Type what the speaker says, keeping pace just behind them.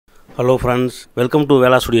Hello friends, welcome to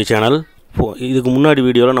Vela Studio channel. இதுக்கு முன்னாடி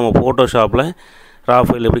வீடியோல நம்ம Photoshopல raw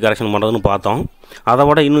file எப்படி கரெக்ஷன் பண்றதுன்னு பார்த்தோம். அதை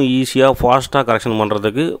விட இன்னும் ஈஸியா ஃபாஸ்டா கரெக்ஷன்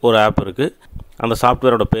பண்றதுக்கு ஒரு ஆப் இருக்கு. அந்த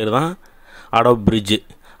சாஃப்ட்வேரோட பேர் தான் Adobe Bridge.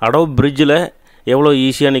 Adobe Bridgeல எவ்வளவு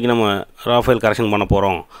ஈஸியா இன்னைக்கு நம்ம raw file கரெக்ஷன் பண்ண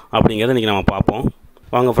போறோம் அப்படிங்கறதை இன்னைக்கு நம்ம பாப்போம்.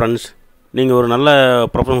 வாங்க फ्रेंड्स, நீங்கள் ஒரு நல்ல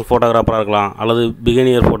ப்ரொஃபஷனல் ஃபோட்டோகிராஃபராக இருக்கலாம் அல்லது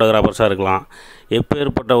பிகினியர் ஃபோட்டோகிராஃபர்ஸாக இருக்கலாம்.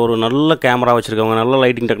 எப்பேற்பட்ட ஒரு நல்ல கேமரா வச்சுருக்கவங்க, நல்ல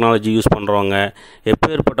லைட்டிங் டெக்னாலஜி யூஸ் பண்ணுறவங்க,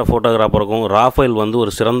 எப்பேற்பட்ட ஃபோட்டோகிராஃபருக்கும் ரா ஃபைல் வந்து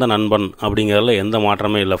ஒரு சிறந்த நண்பன் அப்படிங்கிறதுல எந்த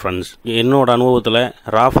மாற்றமே இல்லை ஃப்ரெண்ட்ஸ். என்னோடய அனுபவத்தில்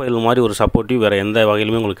ரா ஃபைல் மாதிரி ஒரு சப்போர்ட்டிவ் வேறு எந்த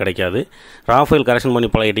வகையிலுமே உங்களுக்கு கிடைக்காது. ரா ஃபைல் கரெக்ஷன் பண்ணி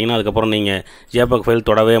பழகிட்டிங்கன்னா அதுக்கப்புறம் நீங்கள் jpg ஃபைல்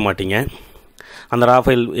தொடவே மாட்டீங்க. அந்த ரா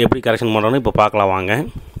ஃபைல் எப்படி கரெக்ஷன் பண்ணுறோன்னு இப்போ பார்க்கலாம் வாங்க.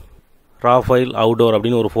 ரா ஃபைல் அவுட்டோர்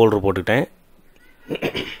அப்படின்னு ஒரு ஃபோல்டர் போட்டுக்கிட்டேன்.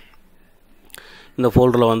 இந்த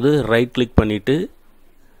ஃபோல்டரில் வந்து ரைட் கிளிக் பண்ணிவிட்டு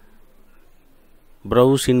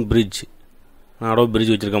ப்ரௌஸ் இன் பிரிட்ஜ், நான் Adobe Bridge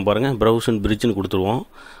வச்சுருக்கேன் பாருங்கள், ப்ரௌஸ் இன் பிரிட்ஜ்னு கொடுத்துருவோம்.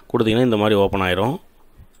 கொடுத்தீங்கன்னா இந்த மாதிரி ஓப்பன் ஆயிரும்.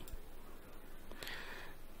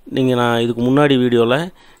 நான் இதுக்கு முன்னாடி வீடியோவில்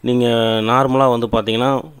நீங்கள் நார்மலாக வந்து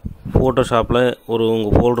பார்த்தீங்கன்னா ஃபோட்டோஷாப்பில்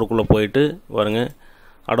உங்கள் ஃபோல்டருக்குள்ளே போயிட்டு பாருங்கள்,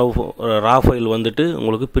 Adobe ரா ஃபைல் வந்துட்டு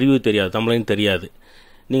உங்களுக்கு ப்ரிவ்யூ தெரியாது, தம்ப்லைன் தெரியாது.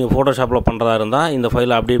 நீங்கள் ஃபோட்டோஷாப்பில் பண்ணுறதா இருந்தால் இந்த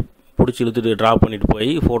ஃபைலை அப்படியே பிடிச்சி இழுத்துட்டு ட்ரா பண்ணிவிட்டு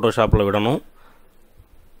போய் ஃபோட்டோஷாப்பில் விடணும்.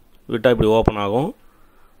 விட்டால் இப்படி ஓப்பன் ஆகும்.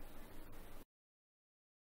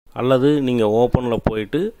 அல்லது நீங்கள் ஓப்பனில்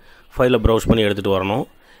போயிட்டு ஃபைலை ப்ரௌஸ் பண்ணி எடுத்துகிட்டு வரணும்.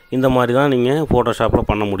 இந்த மாதிரி தான் நீங்கள் ஃபோட்டோஷாப்பில்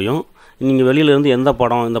பண்ண முடியும். நீங்கள் வெளியிலேருந்து எந்த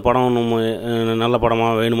படம், இந்த படம் நம்ம நல்ல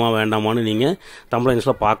படமாக வேணுமா வேண்டாமான்னு நீங்கள்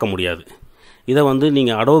தம்ப்லைன்ஸில் பார்க்க முடியாது. இதை வந்து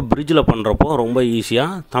நீங்கள் Adobe Bridgeல பண்ணுறப்போ ரொம்ப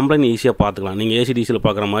ஈஸியாக தம்ப்லைன் ஈஸியாக பார்த்துக்கலாம். நீங்கள் ACDCயில்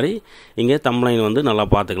பார்க்குற மாதிரி இங்கே தம்ப்லைன் வந்து நல்லா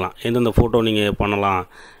பார்த்துக்கலாம். எந்தெந்த ஃபோட்டோ நீங்கள் பண்ணலாம்,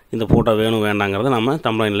 இந்த ஃபோட்டோ வேணும் வேண்டாங்கிறத நம்ம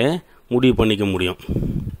தம்ப்லைன்லேயே முடிவு பண்ணிக்க முடியும்.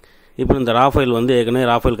 இப்போ இந்த ரா ஃபைல் வந்து ஏற்கனவே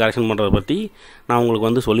ரா ஃபைல் கரெக்ஷன் பண்ணுறதை பற்றி நான் உங்களுக்கு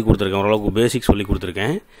வந்து சொல்லி கொடுத்துருக்கேன், ஓரளவுக்கு பேசிக்ஸ் சொல்லி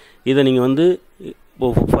கொடுத்துருக்கேன். இதை நீங்கள் வந்து இப்போ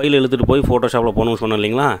ஃபைல் இழுத்துட்டு போய் ஃபோட்டோஷாப்பில் போகணும்னு சொன்னேன்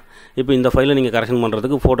இல்லைங்களா. இப்போ இந்த ஃபைலை நீங்கள் கரெக்ஷன்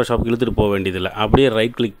பண்ணுறதுக்கு ஃபோட்டோஷாப்புக்கு இழுத்துட்டு போக வேண்டியதில்லை. அப்படியே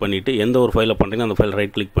ரைட் கிளிக் பண்ணிவிட்டு எந்த ஒரு ஃபைலை பண்ணுறீங்கன்னா அந்த ஃபைல்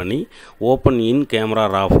ரைட் கிளிக் பண்ணி open in camera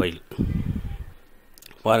raw file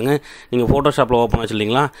பாருங்கள். நீங்கள் ஃபோட்டோஷாப்பில் ஓப்பன் ஆச்சு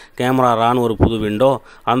இல்லைங்களா, கேமரா ரான்னு ஒரு புது விண்டோ,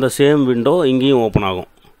 அந்த சேம் விண்டோ இங்கேயும் ஓப்பன் ஆகும்.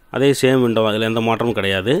 அதே சேம் விண்டோ தான், இதில் எந்த மாற்றமும்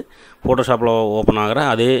கிடையாது. ஃபோட்டோஷாப்பில் ஓப்பன் ஆகிற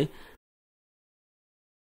அதே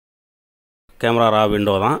கேமரா ரா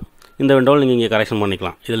விண்டோ தான். இந்த விண்டோவில் நீங்கள் இங்கே கரெக்ஷன்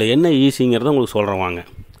பண்ணிக்கலாம். இதில் என்ன ஈஸிங்கிறத உங்களுக்கு சொல்கிறேன் வாங்க.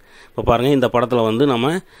 இப்போ பாருங்கள், இந்த படத்தில் வந்து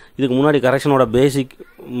நம்ம இதுக்கு முன்னாடி கரெக்ஷனோட பேசிக்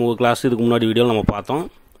கிளாஸ் இதுக்கு முன்னாடி வீடியோவில் நம்ம பார்த்தோம்.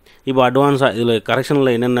 இப்போ அட்வான்ஸாக இதில்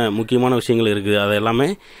கரெக்ஷனில் என்னென்ன முக்கியமான விஷயங்கள் இருக்குது அதை எல்லாமே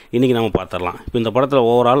இன்றைக்கி நம்ம பார்த்துடலாம். இப்போ இந்த படத்தில்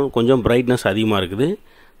ஓவரால் கொஞ்சம் பிரைட்னஸ் அதிகமாக இருக்குது.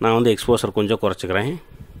 நான் வந்து எக்ஸ்போசர் கொஞ்சம் குறைச்சிக்கிறேன்.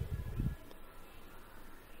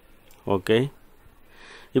 ஓகே,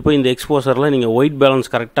 இப்போ இந்த எக்ஸ்போசரில் நீங்கள் ஒயிட் பேலன்ஸ்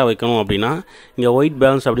கரெக்டாக வைக்கணும் அப்படின்னா இங்கே ஒயிட்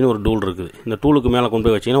பேலன்ஸ் அப்படின்னு ஒரு டூல் இருக்குது. இந்த டூலுக்கு மேலே கொண்டு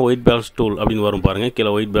போய் வச்சிங்கன்னா ஒயிட் பேலன்ஸ் டூல் அப்படின்னு வரும் பாருங்கள்.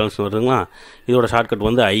 கீழே ஒயிட் பேலன்ஸ் வருதுங்களா. இதோட ஷார்ட்கட்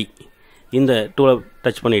வந்து ஐ. இந்த டூலை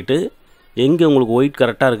டச் பண்ணிவிட்டு எங்கே உங்களுக்கு ஒயிட்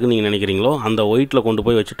கரெக்டாக இருக்குதுன்னு நீங்கள் நினைக்கிறீங்களோ அந்த ஒயிட்டில் கொண்டு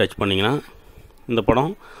போய் வச்சு டச் பண்ணிங்கன்னா இந்த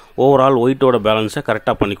படம் ஓவரால் ஒயிட்டோட பேலன்ஸை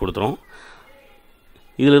கரெக்டாக பண்ணி கொடுத்துரும்.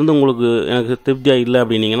 இதிலேருந்து உங்களுக்கு எனக்கு திருப்தியாக இல்லை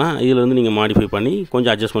அப்படின்னீங்கன்னா இதிலேருந்து நீங்கள் மாடிஃபை பண்ணி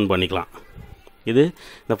கொஞ்சம் அட்ஜஸ்ட்மெண்ட் பண்ணிக்கலாம். இது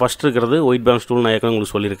இந்த ஃபஸ்ட் இருக்கிறது ஒயிட் பேலன்ஸ் டூல், நான் ஏற்கனவே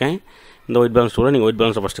உங்களுக்கு சொல்லியிருக்கேன். இந்த ஒயிட் பேலன்ஸ் டூலை நீங்கள் ஒயிட்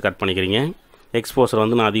பேலன்ஸை ஃபஸ்ட்டு கட் பண்ணிக்கிறீங்க. எக்ஸ்போசர்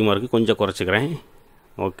வந்து நான் அதிகமாக இருக்குது, கொஞ்சம் குறைச்சிக்கிறேன்.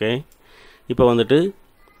 ஓகே, இப்போ வந்துட்டு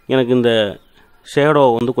எனக்கு இந்த ஷேடோ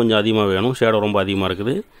வந்து கொஞ்சம் அதிகமாக வேணும். ஷேடோ ரொம்ப அதிகமாக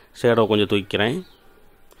இருக்குது, ஷேடோ கொஞ்சம் தூக்கிறேன்.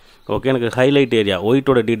 ஓகே, எனக்கு ஹைலைட் ஏரியா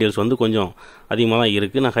ஒயிட்டோட டீட்டெயில்ஸ் வந்து கொஞ்சம் அதிகமாக தான்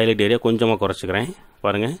இருக்குது. நான் ஹைலைட் ஏரியா கொஞ்சமாக குறைச்சிக்கிறேன்.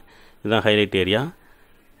 பாருங்கள், இதுதான் ஹைலைட் ஏரியா.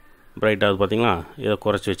 பிரைட்டாக பார்த்தீங்களா, இதை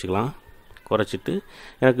குறைச்சி வச்சுக்கலாம். குறைச்சிட்டு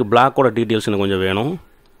எனக்கு பிளாக்கோட டீட்டெயில்ஸ் எனக்கு கொஞ்சம் வேணும்.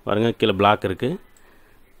 பாருங்கள், கீழே பிளாக் இருக்குது.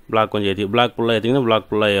 பிளாக் கொஞ்சம் ஏற்றி பிளாக் ஃபுல்லாக ஏற்றிங்கன்னா பிளாக்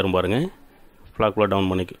ஃபுல்லாக ஏறும் பாருங்கள். பிளாக் ஃபுல்லாக டவுன்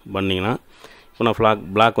பண்ணிங்கன்னா இப்போ நான்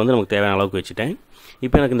பிளாக் வந்து நமக்கு தேவையான அளவுக்கு வச்சுட்டேன்.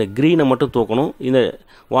 இப்போ எனக்கு இந்த க்ரீனை மட்டும் தூக்கணும், இந்த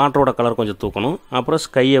வாட்டரோட கலர் கொஞ்சம் தூக்கணும். அப்புறம்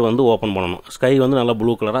ஸ்கையை வந்து ஓப்பன் பண்ணணும். ஸ்கை வந்து நல்லா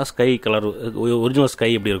ப்ளூ கலராக, ஸ்கை கலர் ஒரிஜினல்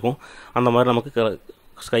ஸ்கை எப்படி இருக்கும் அந்த மாதிரி நமக்கு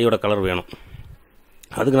ஸ்கையோட கலர் வேணும்.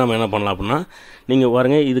 அதுக்கு நம்ம என்ன பண்ணலாம் அப்படின்னா, நீங்கள்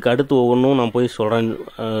பாருங்கள், இதுக்கு அடுத்து ஒவ்வொன்றும் நான் போய் சொல்கிறேன்.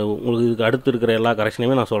 உங்களுக்கு இதுக்கு அடுத்து இருக்கிற எல்லா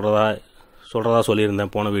கரெக்ஷனையுமே நான் சொல்கிறதா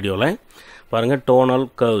சொல்லியிருந்தேன் போன வீடியோவில். பாருங்கள், டோனல்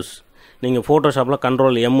கர்வ்ஸ். நீங்கள் ஃபோட்டோஷாப்பில்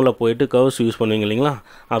கண்ட்ரோல் எம்மில் போயிட்டு கர்வ்ஸ் யூஸ் பண்ணுவீங்க இல்லைங்களா,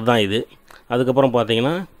 அதுதான் இது. அதுக்கப்புறம்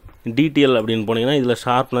பார்த்தீங்கன்னா டீட்டெயில் அப்படின்னு போனீங்கன்னா இதில்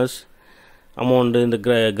ஷார்ப்னஸ், அமௌண்ட்டு, இந்த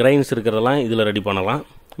கிரைன்ஸ் இருக்கிறதெல்லாம் இதில் ரெடி பண்ணலாம்.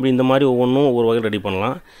 இப்படி இந்த மாதிரி ஒவ்வொன்றும் ஒவ்வொரு வகையில் ரெடி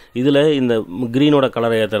பண்ணலாம். இதில் இந்த க்ரீனோட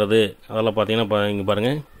கலரை ஏற்றுறது அதெல்லாம் பார்த்தீங்கன்னா இங்கே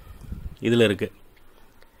பாருங்கள், இதில் இருக்குது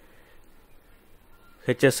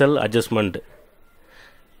HSL அட்ஜஸ்ட்மெண்ட்.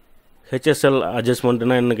 HSL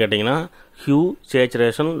அட்ஜஸ்ட்மெண்ட்னா என்ன கேட்டிங்கன்னா ஹியூ,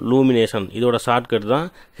 சேச்சுரேஷன், லூமினேஷன். இதோட ஷார்ட்கட் தான்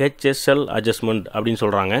HSL அட்ஜஸ்ட்மெண்ட் அப்படின்னு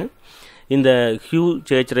சொல்கிறாங்க. இந்த ஹியூ,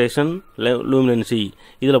 சேச்சுரேஷன், லூமினன்சி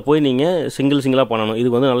இதில் போய் நீங்கள் சிங்கிளாக பண்ணணும்.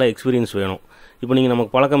 இதுக்கு வந்து நல்ல எக்ஸ்பீரியன்ஸ் வேணும். இப்போ நீங்கள்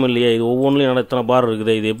நமக்கு பழக்கம் இல்லையே, இது ஒவ்வொன்றிலையும் இத்தனை பார்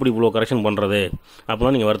இருக்குது, இது எப்படி இவ்வளோ கரெக்ஷன் பண்ணுறது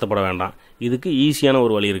அப்படிலாம் நீங்கள் வருத்தப்பட வேண்டாம். இதுக்கு ஈஸியான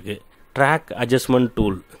ஒரு வழி இருக்குது. Track adjustment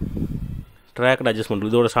tool. Track adjustment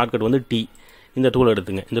tool, இதோட ஷார்ட்கட் வந்து T. இந்த டூல்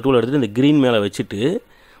எடுத்துங்க. இந்த டூல் எடுத்துகிட்டு இந்த க்ரீன் மேலே வச்சுட்டு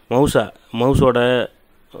மவுஸோட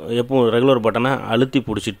எப்பவும் ரெகுலர் பட்டனை அழுத்தி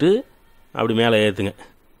பிடிச்சிட்டு அப்படி மேலே ஏற்றுங்க.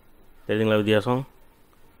 தெரியுதுங்களா வித்தியாசம்?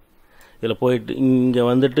 இதில் போயிட்டு இங்கே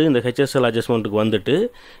வந்துட்டு இந்த HSL அட்ஜஸ்ட்மெண்ட்டுக்கு வந்துட்டு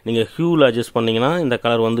நீங்கள் ஹியூவில் அட்ஜஸ்ட் பண்ணிங்கன்னா இந்த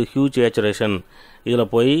கலர் வந்து ஹியூ சேச்சுரேஷன் இதில்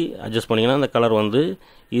போய் அட்ஜஸ்ட் பண்ணிங்கன்னா இந்த கலர் வந்து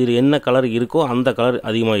இது என்ன கலர் இருக்கோ அந்த கலர்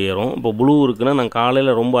அதிகமாக ஏறும். இப்போ ப்ளூ இருக்குன்னா நான்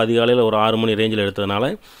காலையில் ரொம்ப அதிகாலையில் ஒரு 6 மணி ரேஞ்சில் எடுத்ததுனால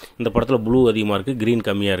இந்த படத்தில் ப்ளூ அதிகமாக இருக்குது, க்ரீன்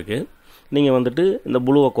கம்மியாக இருக்குது. நீங்கள் வந்துட்டு இந்த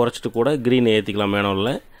ப்ளூவை குறைச்சிட்டு கூட க்ரீனை ஏற்றிக்கலாம்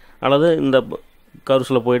மேனுவலில். அல்லது இந்த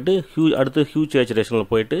கர்வ்ஸில் போயிட்டு அடுத்து ஹியூ சேச்சுரேஷனில்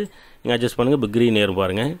போயிட்டு நீங்கள் அட்ஜஸ்ட் பண்ணுங்கள். இப்போ க்ரீன் ஏறும்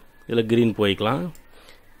பாருங்கள். இதில் க்ரீன் போய்க்கலாம்.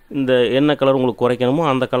 இந்த என்ன கலர் உங்களுக்கு குறைக்கணுமோ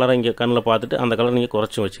அந்த கலரை இங்கே கண்ணில் பார்த்துட்டு அந்த கலரை நீங்கள்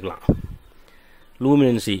குறைச்சி வச்சுக்கலாம்.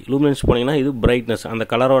 லூமினன்சி போனீங்கன்னா இது பிரைட்னஸ், அந்த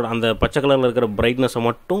கலரோட அந்த பச்சை கலரில் இருக்கிற பிரைட்னஸை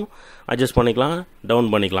மட்டும் அட்ஜஸ்ட் பண்ணிக்கலாம்,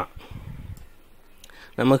 டவுன் பண்ணிக்கலாம்.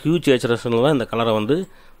 நம்ம ஹியூ சேச்சுரேஷனில் தான் இந்த கலரை வந்து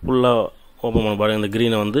ஃபுல்லாக ஓப்பன் பண்ண பாருங்கள். இந்த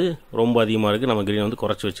க்ரீனை வந்து ரொம்ப அதிகமாக இருக்குது, நம்ம க்ரீனை வந்து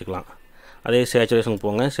குறைச்சி வச்சுக்கலாம். அதே சேச்சுரேஷனுக்கு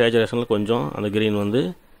போங்க. சேச்சுரேஷனில் கொஞ்சம் அந்த க்ரீன் வந்து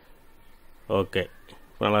ஓகே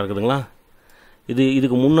நல்லா இருக்குதுங்களா?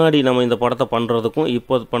 இதுக்கு முன்னாடி நம்ம இந்த படத்தை பண்ணுறதுக்கும்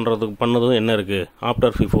இப்போ பண்ணதும் என்ன இருக்குது?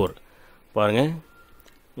 ஆஃப்டர் பிஃபோர் பாருங்கள்.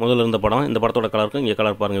 முதல்ல இருந்த படம், இந்த படத்தோட கலருக்கும் இங்கே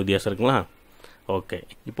கலர் பாருங்கள், வித்தியாசம் இருக்குங்களா? ஓகே,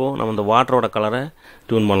 இப்போது நம்ம இந்த வாட்டரோட கலரை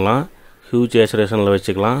டியூன் பண்ணலாம். ஹியூ சேச்சுரேஷனில்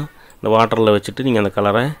வச்சுக்கலாம். இந்த வாட்டரில் வச்சுட்டு நீங்கள் அந்த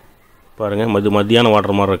கலரை பாருங்கள். மத்தியான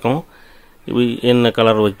வாட்டர் மாதிரி இருக்கும். இப்போ என்ன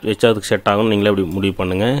கலர் வச்சா அதுக்கு செட் ஆகும்னு நீங்களே இப்படி முடிவு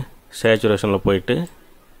பண்ணுங்கள். சேச்சுரேஷனில் போயிட்டு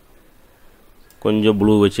கொஞ்சம்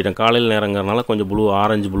ப்ளூ வச்சுட்டேன். காலையில் நேரங்கிறனால கொஞ்சம்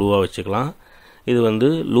ஆரஞ்சு ப்ளூவாக வச்சுக்கலாம். இது வந்து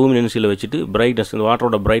லூமினன்சியில் வச்சுட்டு பிரைட்னஸ், இந்த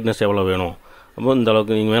வாட்டரோட பிரைட்னஸ் எவ்வளோ வேணும், அப்போ இந்த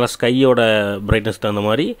அளவுக்கு நீங்கள் மேலே ஸ்கையோட பிரைட்னஸ் தகுந்த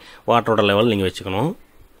மாதிரி வாட்டரோட லெவல் நீங்கள் வச்சுக்கணும்.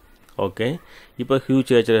 ஓகே, இப்போ ஹியூ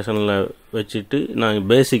சேச்சுரேஷனில் வச்சுட்டு நான்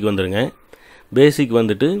பேசிக் வந்துடுங்க. பேசிக்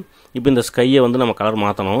வந்துட்டு இப்போ இந்த ஸ்கையை வந்து நம்ம கலர்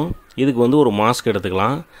மாற்றணும். இதுக்கு வந்து ஒரு மாஸ்க்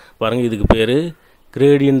எடுத்துக்கலாம். பாருங்கள், இதுக்கு பேர்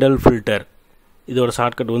கிரேடியண்டல் ஃபில்டர். இதோட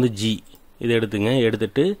ஷார்ட்கட் வந்து G. இதை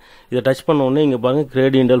எடுத்துட்டு இதை டச் பண்ணோடனே இங்கே பாருங்கள்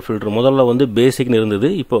கிரேடியண்டல் ஃபில்டர். முதல்ல வந்து பேசிக்னு இருந்தது,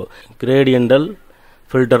 இப்போது கிரேடியண்டல்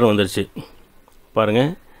ஃபில்டர்னு வந்துருச்சு. பாருங்கள்,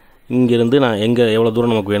 இங்கேருந்து நான் எவ்வளோ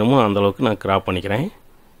தூரம் நமக்கு வேணுமோ அந்தளவுக்கு நான் கிராப் பண்ணிக்கிறேன்.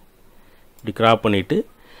 இப்படி கிராப் பண்ணிவிட்டு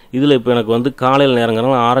இதில் இப்போ எனக்கு வந்து காலையில்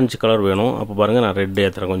நேரங்கிறனால ஆரஞ்சு கலர் வேணும். அப்போ பாருங்கள் நான் ரெட்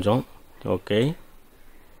ஏற்றுறேன் கொஞ்சம். ஓகே,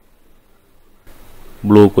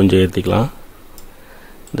 ப்ளூ கொஞ்சம் ஏற்றிக்கலாம்.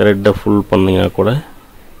 இந்த ரெட்டை ஃபுல் பண்ணிங்கன்னா கூட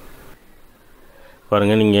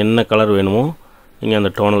பாருங்கள், நீங்கள் என்ன கலர் வேணுமோ நீங்கள் அந்த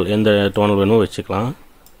எந்த டோனல் வேணுமோ வச்சுக்கலாம்.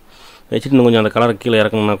 வச்சுட்டு இன்னும் கொஞ்சம் அந்த கலரை கீழே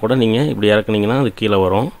இறக்கணுன்னா கூட நீங்கள் இப்படி இறக்குனீங்கன்னா அது கீழே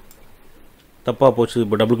வரும். தப்பாக போச்சு,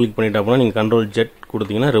 இப்போ டபுள் கிளிக் பண்ணிட்டா அப்படின்னா நீங்கள் Ctrl+Z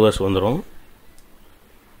கொடுத்தீங்கன்னா ரிவர்ஸ் வந்துடும்.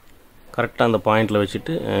 கரெக்டாக அந்த பாயிண்டில்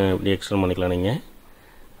வச்சுட்டு இப்படி எக்ஸ்டெண்ட் பண்ணிக்கலாம். நீங்கள்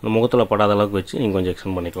அந்த முகத்தில் படாத அளவுக்கு வச்சு நீங்கள் கொஞ்சம்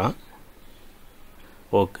எக்ஸ்டெண்ட் பண்ணிக்கலாம்.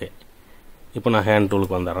 ஓகே, இப்போ நான் ஹேண்ட்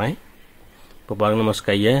டூலுக்கு வந்துடுறேன். இப்போ பாருங்கள், நம்ம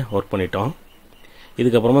ஸ்கையை ஒர்க் பண்ணிட்டோம்.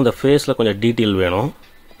 இதுக்கப்புறமா இந்த ஃபேஸில் கொஞ்சம் டீட்டெயில் வேணும்.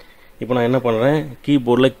 இப்போ நான் என்ன பண்ணுறேன்,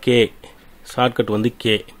 கீபோர்டில் K, ஷார்ட்கட் வந்து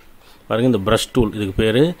K. பாருங்கள், இந்த ப்ரஷ் டூல், இதுக்கு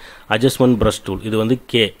பேர் அட்ஜஸ்ட்மெண்ட் ப்ரஷ் டூல். இது வந்து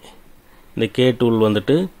K. இந்த K டூல்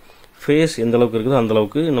வந்துட்டு ஃபேஸ் எந்த அளவுக்கு இருக்குதோ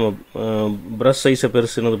அந்தளவுக்கு நம்ம ப்ரஷ் சைஸை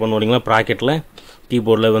பெருசுனது பண்ணுவோம். ப்ராக்கெட்டில்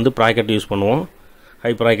கீபோர்டில் வந்து ப்ராக்கெட் யூஸ் பண்ணுவோம்.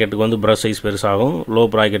 ஹை ப்ராக்கெட்டுக்கு வந்து ப்ரஷ் சைஸ் பெருசாகும், லோ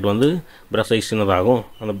ப்ராக்கெட் வந்து ப்ரஷ் சைஸ் சின்னதாகும்.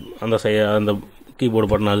 அந்த கீபோர்டு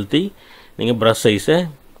பட்டன் அழுத்தி நீங்கள் ப்ரஷ் சைஸை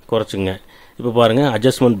குறைச்சிங்க. இப்போ பாருங்கள்,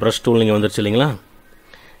 அட்ஜஸ்ட்மெண்ட் ப்ரஷ் டூல் நீங்கள் வந்துருச்சு இல்லைங்களா?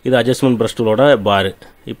 இது அட்ஜஸ்ட்மெண்ட் ப்ரஷ் டூலோட பார்.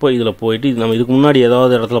 இப்போ இதில் போயிட்டு நம்ம இதுக்கு முன்னாடி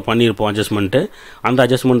ஏதாவது இடத்துல பண்ணியிருப்போம் அட்ஜஸ்ட்மெண்ட்டு, அந்த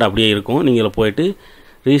அட்ஜஸ்ட்மெண்ட் அப்படியே இருக்கும். நீங்கள் இதில் போயிட்டு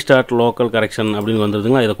ரீஸ்டார்ட் லோக்கல் கரெக்ஷன் அப்படின்னு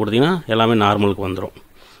வந்துடுதுங்களா? இதை கொடுத்தீங்கன்னா எல்லாமே நார்மலுக்கு வந்துடும்.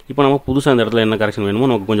 இப்போ நம்ம புதுசாக இந்த இடத்துல என்ன கரெக்ஷன் வேணுமோ,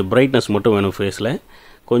 நமக்கு கொஞ்சம் பிரைட்னஸ் மட்டும் வேணும். ஃபேஸில்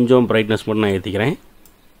கொஞ்சம் பிரைட்னஸ் மட்டும் நான் ஏற்றிக்கிறேன்.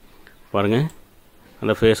 பாருங்கள்,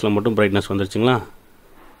 அந்த ஃபேஸில் மட்டும் பிரைட்னஸ் வந்துருச்சுங்களா?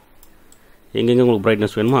 எங்கெங்கே உங்களுக்கு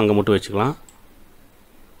பிரைட்னஸ் வேணுமோ அங்கே மட்டும் வச்சுக்கலாம்.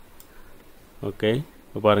 ஓகே,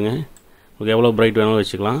 இப்போ பாருங்கள், உங்களுக்கு எவ்வளோ பிரைட் வேணுமோ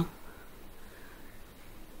வச்சுக்கலாம்.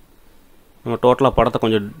 நம்ம டோட்டலாக படத்தை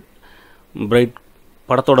கொஞ்சம்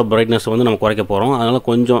படத்தோட பிரைட்னஸ் வந்து நம்ம குறைக்க போகிறோம். அதனால்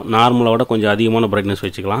கொஞ்சம் நார்மலோட கொஞ்சம் அதிகமான பிரைட்னஸ்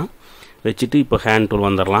வச்சுக்கலாம். வச்சுட்டு இப்போ ஹேண்ட் டூல்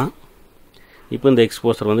வந்துடலாம். இப்போ இந்த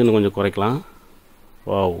எக்ஸ்போசர் வந்து இன்னும் கொஞ்சம் குறைக்கலாம்.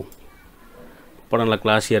 வாவ், படம் நல்லா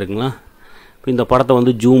கிளாஸியாக இருக்குங்களா? இப்போ இந்த படத்தை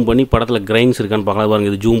வந்து ஜூம் பண்ணி படத்தில் கிரைன்ஸ் இருக்கான்னு பார்க்கலாம்.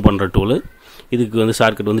 பாருங்கள், இது ஜூம் பண்ணுற டூலு. இதுக்கு வந்து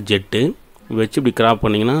ஷார்ட்கட் வந்து ஜெட்டு. வச்சு இப்படி கிராப்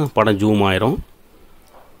பண்ணிங்கன்னா படம் ஜூம் ஆயிரும்.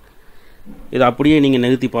 இது அப்படியே நீங்கள்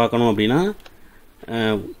நிறுத்தி பார்க்கணும் அப்படின்னா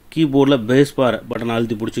கீபோர்டில் பேஸ் பார் பட்டனை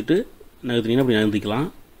அழுத்தி பிடிச்சிட்டு நகர்த்தினீங்கன்னா அப்படி நகர்த்திக்கலாம்.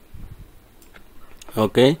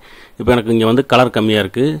 ஓகே, இப்போ எனக்கு இங்கே வந்து கலர் கம்மியாக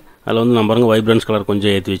இருக்குது. அதில் வந்து நான் பாருங்கள் வைப்ரன்ஸ் கலர்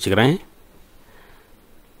கொஞ்சம் ஏற்றி வச்சுக்கிறேன்.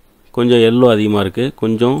 கொஞ்சம் எல்லோ அதிகமாக இருக்குது,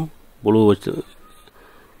 கொஞ்சம் ப்ளூ வச்சு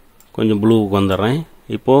கொஞ்சம் ப்ளூவுக்கு வந்துடுறேன்.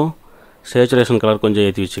 இப்போது சேச்சுரேஷன் கலர் கொஞ்சம்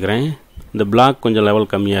ஏற்றி வச்சுக்கிறேன். இந்த பிளாக் கொஞ்சம்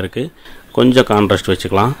லெவல் கம்மியாக இருக்குது, கொஞ்சம் கான்ட்ராஸ்ட்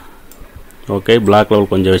வச்சுக்கலாம். ஓகே, பிளாக்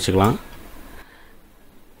லெவல் கொஞ்சம் வச்சுக்கலாம்.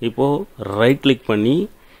 இப்போது ரைட் கிளிக் பண்ணி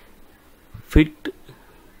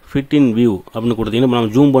ஃபிட் இன் வியூ அப்படின்னு கொடுத்தீங்கன்னா இப்போ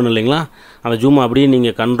நம்ம ஜூம் பண்ண இல்லைங்களா, அந்த ஜூம் அப்படியே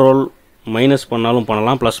நீங்கள் கண்ட்ரோல் மைனஸ் பண்ணாலும்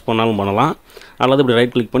பண்ணலாம், ப்ளஸ் பண்ணாலும் பண்ணலாம். அல்லது இப்படி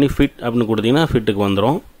ரைட் கிளிக் பண்ணி ஃபிட் அப்படின்னு கொடுத்தீங்கன்னா ஃபிட்டுக்கு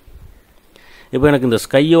வந்துடும். இப்போ எனக்கு இந்த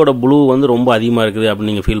ஸ்கையோட ப்ளூ வந்து ரொம்ப அதிகமாக இருக்குது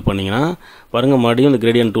அப்படின்னு நீங்கள் ஃபீல் பண்ணிங்கன்னா பாருங்கள், மறுபடியும் இந்த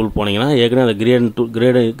கிரேடியன்ட் டூல் போனீங்கன்னா ஏற்கனவே அந்த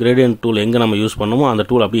கிரேடியன்ட் டூல் எங்கே நம்ம யூஸ் பண்ணமோ அந்த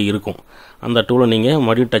டூல் அப்படியே இருக்கும். அந்த டூலை நீங்கள்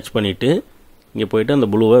மறுபடியும் டச் பண்ணிவிட்டு இங்கே போய்ட்டு அந்த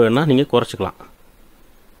ப்ளூவை வேணால் நீங்கள் குறைச்சிக்கலாம்.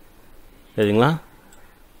 சரிங்களா?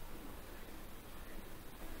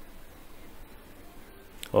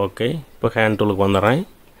 ஓகே, இப்போ ஹேண்ட் டூலுக்கு வந்துடுறேன்.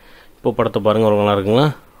 இப்போ படத்தை பாருங்கள், ஒரு நல்லா இருக்குங்களா?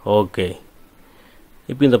 ஓகே,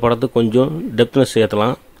 இப்போ இந்த படத்துக்கு கொஞ்சம் டெப்த்னஸ்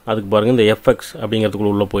சேர்த்தலாம். அதுக்கு பாருங்கள், இந்த எஃப்எக்ஸ்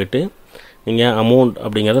அப்படிங்கிறதுக்குள்ள உள்ளே போயிட்டு நீங்கள் அமௌண்ட்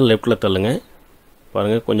அப்படிங்கிறத லெஃப்ட்டில் தள்ளுங்க.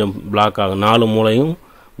 பாருங்கள், கொஞ்சம் பிளாக் ஆகும், 4 மூலையும்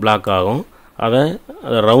பிளாக் ஆகும். அதை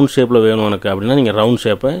ரவுண்ட் ஷேப்பில் வேணும் எனக்கு அப்படின்னா நீங்கள் ரவுண்ட்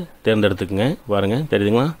ஷேப்பை தேர்ந்தெடுத்துக்குங்க. பாருங்கள்,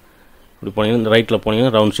 தெரியுதுங்களா? இப்படி போனீங்கன்னா இந்த ரைட்டில்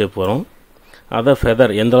போனீங்கன்னா ரவுண்ட் ஷேப் வரும். அதை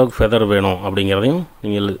ஃபெதர் எந்த அளவுக்கு ஃபெதர் வேணும் அப்படிங்கிறதையும்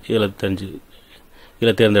நீங்கள்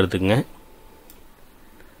இதில் தேர்ந்தெடுத்துக்குங்க.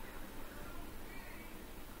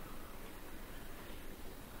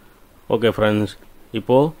 ஓகே ஃப்ரெண்ட்ஸ்,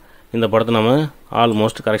 இப்போது இந்த படத்தை நம்ம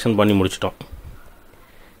ஆல்மோஸ்ட் கரெக்ஷன் பண்ணி முடிச்சிட்டோம்.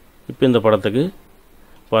 இப்போ இந்த படத்துக்கு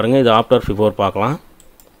பாருங்கள், இது ஆஃப்டர் பிஃபோர் பார்க்கலாம்.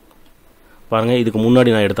 பாருங்கள், இதுக்கு முன்னாடி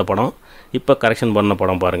நான் எடுத்த படம், இப்போ கரெக்ஷன் பண்ண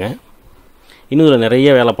படம் பாருங்கள். இன்னும் இதில் நிறைய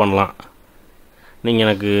வேலை பண்ணலாம். நீங்கள்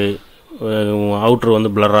எனக்கு அவுட்ரு வந்து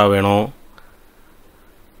பிளராக வேணும்,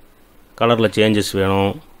 கலரில் சேஞ்சஸ்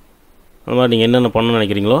வேணும், அந்த மாதிரி நீங்கள் என்னென்ன பண்ணணும்னு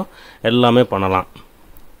நினைக்கிறீங்களோ எல்லாமே பண்ணலாம்.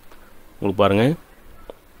 உங்களுக்கு பாருங்கள்,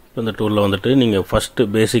 இப்போ இந்த டூலில் வந்துட்டு நீங்கள் ஃபஸ்ட்டு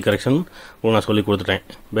பேசிக் கரெக்ஷன் நான் சொல்லி கொடுத்துட்டேன்.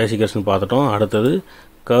 பேசிக் கரெக்ஷன் பார்த்துட்டோம். அடுத்தது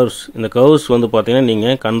கர்வ்ஸ். இந்த கர்வ்ஸ் வந்து பார்த்தீங்கன்னா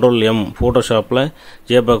நீங்கள் control M, ஃபோட்டோஷாப்பில்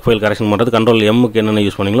JPEG file correction பண்ணுறது கண்ட்ரோல் எம்முக்கு என்னென்ன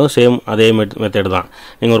யூஸ் பண்ணிங்களோ சேம் அதே மெத்தட் தான்.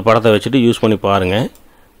 நீங்கள் ஒரு படத்தை வச்சுட்டு யூஸ் பண்ணி பாருங்கள்,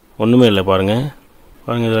 ஒன்றுமே இல்லை. பாருங்கள்,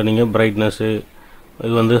 இதில் நீங்கள் பிரைட்னஸ்ஸு,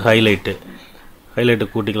 இது வந்து ஹைலைட்டு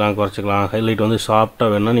கூட்டிக்கலாம், குறைச்சிக்கலாம். ஹைலைட் வந்து சாஃப்டாக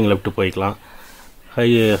வேணால் நீங்கள் லெஃப்ட் போய்க்கலாம்,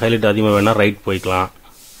 ஹைலைட் அதிகமாக வேணால் ரைட் போய்க்கலாம்.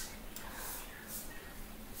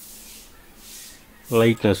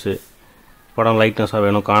 லைட்னஸ்ஸு, படம் லைட்னஸாக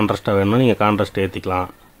வேணும், கான்ட்ராஸ்ட்டாக வேணும்னா நீங்கள் கான்ட்ராஸ்ட் ஏற்றிக்கலாம்.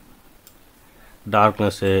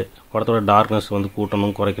 டார்க்னஸ்ஸு, படத்தோட டார்க்னஸ் வந்து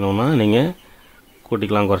கூட்டணும் குறைக்கணும்னா நீங்கள்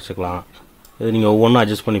கூட்டிக்கலாம், குறைச்சிக்கலாம். இது நீங்கள் ஒவ்வொன்றும்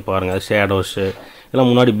அட்ஜஸ்ட் பண்ணி பாருங்கள். ஷேடோஸு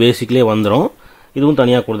இதெல்லாம் முன்னாடி பேசிக்லேயே வந்துடும், இதுவும்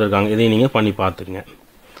தனியாக கொடுத்துருக்காங்க, இதையும் நீங்கள் பண்ணி பார்த்துக்குங்க.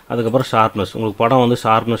 அதுக்கப்புறம் ஷார்ப்னஸ், உங்களுக்கு படம் வந்து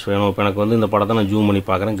ஷார்ப்னஸ் வேணும். இப்போ எனக்கு வந்து இந்த படத்தை நான் ஜூம் பண்ணி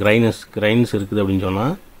பார்க்குறேன், கிரைன்ஸ் இருக்குது அப்படின்னு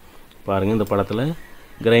சொன்னால் பாருங்கள், இந்த படத்தில்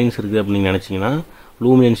கிரைன்ஸ் இருக்குது அப்படின்னு நினச்சிங்கன்னா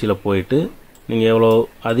லூமினன்சியில் போயிட்டு நீங்கள் எவ்வளோ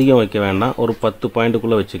அதிகம் வைக்க வேண்டாம், ஒரு 10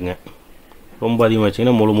 பாயிண்ட்டுக்குள்ளே வச்சுக்கங்க. ரொம்ப அதிகம்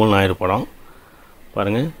வச்சிங்கன்னா முழு ஆயிரம் படம்.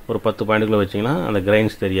 பாருங்கள், ஒரு 10 பாயிண்ட்டுக்குள்ளே வச்சிங்கன்னா அந்த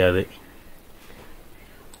கிரைன்ஸ் தெரியாது.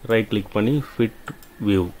 ரைட் கிளிக் பண்ணி ஃபிட்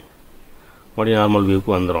வியூ, மறுபடியும் நார்மல்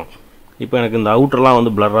வியூக்கு வந்துடும். இப்போ எனக்கு இந்த அவுட்டர்லாம்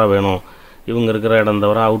வந்து பிளராக வேணும், இவங்க இருக்கிற இடம்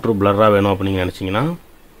தவிர அவுட்ரு பிளராக வேணும் அப்படின்னு நினச்சிங்கன்னா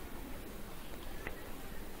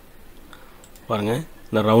பாருங்கள்,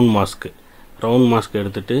 இந்த ரவுண்ட் மாஸ்க்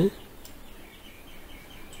எடுத்துகிட்டு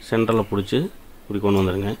சென்டரில் பிடிச்சி இப்படி கொண்டு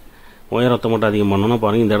வந்துடுங்க. உயரத்தை மட்டும் அதிகம் பண்ணணும்னா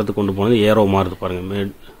பாருங்கள், இந்த இடத்துக்கு கொண்டு போனது ஏரோ மாறுது பாருங்கள்,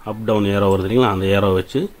 அப் டவுன் ஏரோ வருது இல்லைங்களா, அந்த ஏரோ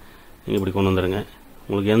வச்சு நீங்கள் இப்படி கொண்டு வந்துடுங்க.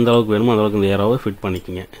 உங்களுக்கு எந்த அளவுக்கு வேணுமோ அந்த அளவுக்கு இந்த ஏரோவை ஃபிட்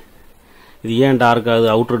பண்ணிக்கோங்க. இது ஏன் டார்க் ஆகுது,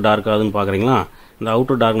 அவுட்ரு டார்க் ஆகுதுன்னு பார்க்குறீங்களா? இந்த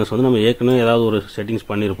அவுட்ரு டார்க்னஸ் வந்து நம்ம ஏற்கனவே ஏதாவது ஒரு செட்டிங்ஸ்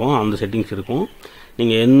பண்ணியிருப்போம், அந்த செட்டிங்ஸ் இருக்கும்.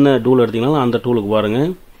 நீங்கள் என்ன டூல் எடுத்தீங்கனாலும் அந்த டூலுக்கு பாருங்கள்,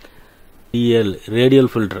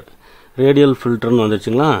 ரேடியல் ஃபில்டர்னு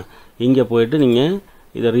வந்துருச்சுங்களா. இங்கே போயிட்டு நீங்கள்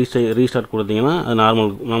இதை ரீஸ்டார்ட் கொடுத்தீங்கன்னா அது நார்மல்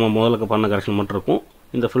நம்ம முதல்ல பண்ண கரெக்ஷன் மட்டும் இருக்கும்.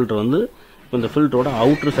 இந்த ஃபில்டர் வந்து இந்த ஃபில்டரோட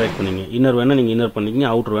அவுட்ரு செலக்ட் பண்ணிங்க. இன்னர் வேணால் நீங்கள் இன்னர் பண்ணிக்கிங்க,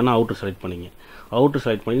 அவுட்ரு வேணால் அவுட்ரு செலக்ட் பண்ணிங்க. அவுட்ரு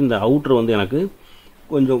செலக்ட் பண்ணி இந்த அவுட்ரு வந்து எனக்கு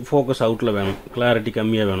கொஞ்சம் ஃபோக்கஸ் அவுட்டில் வேணும், கிளாரிட்டி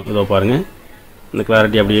கம்மியாக வேணும். இதோ பாருங்கள், இந்த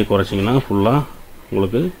கிளாரிட்டி அப்படியே குறைச்சிங்கன்னா ஃபுல்லாக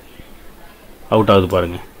உங்களுக்கு அவுட் ஆகுது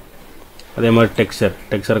பாருங்கள். அதே மாதிரி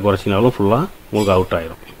டெக்ஸ்சரை குறைச்சிங்கனாலும் ஃபுல்லாக உங்களுக்கு அவுட்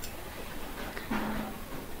ஆகிடும்.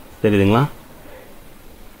 தெரியுதுங்களா?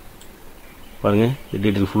 பாருங்கள், இது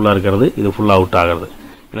டீட்டெயில் ஃபுல்லாக இருக்கிறது, இது ஃபுல்லாக அவுட் ஆகிறது.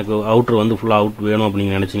 எனக்கு அவுட்ரு வந்து ஃபுல்லாக அவுட் வேணும்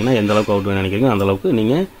அப்படின்னு நினச்சிங்கன்னா எந்த அளவுக்கு அவுட் வேணும் நினைக்கிறீங்க அந்தளவுக்கு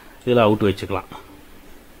நீங்கள் இதில் அவுட் வச்சுக்கலாம்.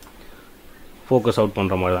 ஃபோக்கஸ் அவுட்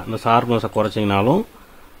பண்ணுற மாதிரி தான். இந்த ஷார்ப்னஸை குறைச்சிங்கனாலும்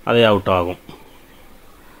அதே அவுட் ஆகும்.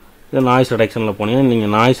 இது நாய்ஸ் ரிடக்ஷனில் போனீங்கன்னா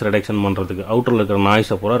நீங்கள் நாய்ஸ் ரிடக்ஷன் பண்ணுறதுக்கு அவுட்டரில் இருக்கிற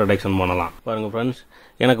நாய்ஸை பூரா ரிடக்ஷன் பண்ணலாம். பாருங்கள் ஃப்ரெண்ட்ஸ்,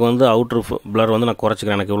 எனக்கு வந்து அவுட்ரு பிளர் வந்து நான்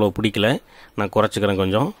குறைச்சிக்கிறேன், எனக்கு இவ்வளோ பிடிக்கல, நான் குறைச்சிக்கிறேன்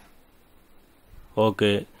கொஞ்சம்.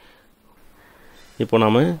 ஓகே, இப்போ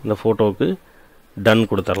நாம் இந்த ஃபோட்டோவுக்கு டன்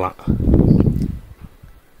கொடுத்துடலாம்.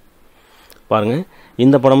 பாருங்கள்,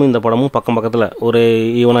 இந்த படமும் பக்கம் பக்கத்தில் ஒரு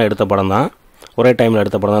ஈவனாக எடுத்த படம் தான், ஒரே டைமில்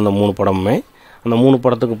எடுத்த படம் தான் அந்த 3 படமுமே. அந்த 3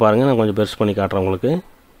 படத்துக்கு பாருங்கள், நான் கொஞ்சம் பெருசு பண்ணி காட்டுறேன் உங்களுக்கு.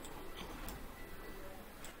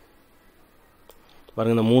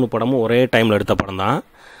 பாருங்கள், இந்த 3 படமும் ஒரே டைமில் எடுத்த படம் தான்.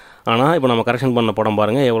 ஆனால் இப்போ நம்ம கரெக்ஷன் பண்ண படம்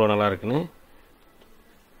பாருங்கள் எவ்வளோ நல்லா இருக்குன்னு.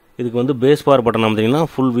 இதுக்கு வந்து பேஸ் பார் பட்டன் அமுத்திங்கன்னா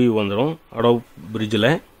ஃபுல் வியூ வந்துடும் அடோப்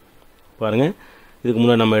பிரிட்ஜில். பாருங்கள், இதுக்கு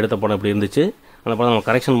முன்னாடி நம்ம எடுத்த படம் இப்படி இருந்துச்சு, அந்த படம் நம்ம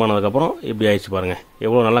கரெக்ஷன் பண்ணதுக்கப்புறம் இப்படி ஆயிடுச்சு. பாருங்கள்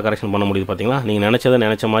எவ்வளோ நல்லா கரெக்ஷன் பண்ண முடியுது பார்த்தீங்களா. நீங்கள்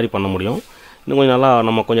நினச்ச மாதிரி பண்ண முடியும். இன்னும் கொஞ்சம் நல்லா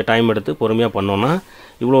நம்ம கொஞ்சம் டைம் எடுத்து பொறுமையாக பண்ணோன்னா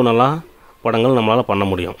இவ்வளோ நல்லா படங்கள் நம்மளால் பண்ண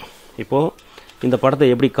முடியும். இப்போது இந்த படத்தை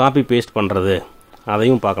எப்படி காப்பி பேஸ்ட் பண்ணுறது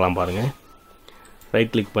அதையும் பார்க்கலாம். பாருங்கள்,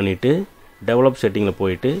 ரைட் கிளிக் பண்ணிவிட்டு டெவலப் செட்டிங்கில்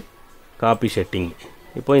போயிட்டு காப்பி செட்டிங்.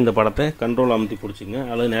 இப்போ இந்த படத்தை கண்ட்ரோல் அமுத்தி பிடிச்சிங்க,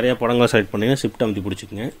 அல்லது நிறையா படங்களை செலக்ட் பண்ணிங்கன்னா ஷிஃப்ட் அமுத்தி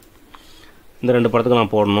பிடிச்சிக்கங்க. இந்த 2 படத்துக்கு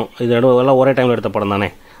நான் போடணும், இது எல்லாம் ஒரே டைமில் எடுத்த படம் தானே,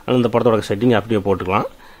 அதனால் இந்த படத்தோட செட்டிங் அப்படியே போட்டுக்கலாம்.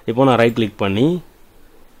 இப்போ நான் ரைட் கிளிக் பண்ணி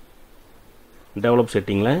டெவலப்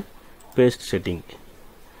செட்டிங்கில் பேஸ்ட் செட்டிங்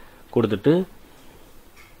கொடுத்துட்டு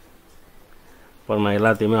இப்போ நான்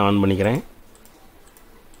எல்லாத்தையுமே ஆன் பண்ணிக்கிறேன்.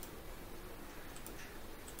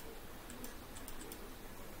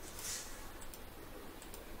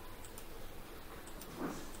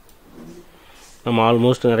 நம்ம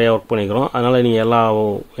ஆல்மோஸ்ட் நிறையா ஒர்க் பண்ணிக்கிறோம், அதனால் நீங்கள்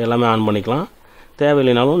எல்லாமே ஆன் பண்ணிக்கலாம்.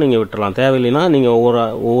 தேவையில்லைனாலும் நீங்கள் விட்டுறலாம். தேவையில்லைனா நீங்கள்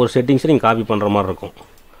ஒவ்வொரு செட்டிங்ஸையும் நீங்கள் காப்பி பண்ணுற மாதிரி இருக்கும்.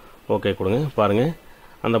 ஓகே கொடுங்க. பாருங்கள்,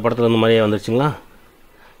 அந்த படத்தில் இந்த மாதிரியே வந்துருச்சுங்களா.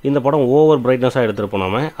 இந்த படம் ஓவர் பிரைட்னஸாக எடுத்துருப்போம்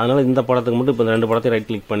நம்ம, அதனால் இந்த படத்துக்கு மட்டும் இப்போ இந்த 2 படத்தையும் ரைட்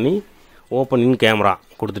கிளிக் பண்ணி ஓப்பன் இன் கேமரா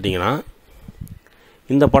கொடுத்துட்டிங்கன்னா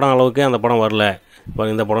இந்த படம் அளவுக்கு அந்த படம் வரல.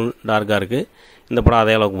 பாருங்கள், இந்த படம் டார்க்காக இருக்குது, இந்த படம்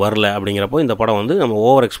அதே அளவுக்கு வரல. அப்படிங்கிறப்போ இந்த படம் வந்து நம்ம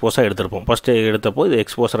ஓவர் எக்ஸ்போஸாக எடுத்திருப்போம். ஃபஸ்ட்டு எடுத்தப்போ இது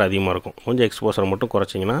எக்ஸ்போசர் அதிகமாக இருக்கும், கொஞ்சம் எக்ஸ்போசரை மட்டும்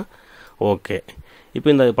குறைச்சிங்கன்னா ஓகே. இப்போ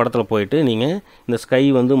இந்த படத்தில் போயிட்டு நீங்கள் இந்த ஸ்கை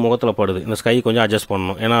வந்து முகத்தில் படுது, இந்த ஸ்கை கொஞ்சம் அட்ஜஸ்ட்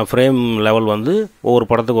பண்ணணும். ஏன்னா ஃப்ரேம் லெவல் வந்து ஒவ்வொரு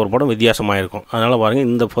படத்துக்கு ஒரு படம் வித்தியாசமாக இருக்கும். அதனால் பாருங்கள்,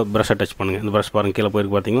 இந்த ப்ரஷ்ஷை டச் பண்ணுங்கள். இந்த ப்ரஷ் பாருங்கள் கீழே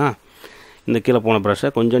போயிருக்கு பார்த்தீங்களா. இந்த கீழே போன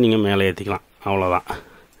ப்ரஷ்ஷை கொஞ்சம் நீங்கள் மேலே ஏற்றிக்கலாம், அவ்வளோதான்.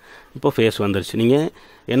 இப்போ ஃபேஸ் வந்துருச்சு. நீங்கள்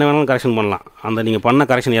என்ன வேணாலும் கரெக்ஷன் பண்ணலாம். அந்த நீங்கள் பண்ண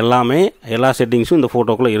கரெக்ஷன் எல்லா செட்டிங்ஸும் இந்த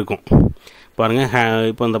ஃபோட்டோக்குள்ளே இருக்கும். பாருங்கள்,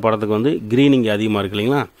 இப்போ இந்த படத்துக்கு வந்து க்ரீன் இங்கே அதிகமாக இருக்கு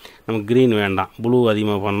இல்லைங்களா, நமக்கு க்ரீன் வேண்டாம், ப்ளூ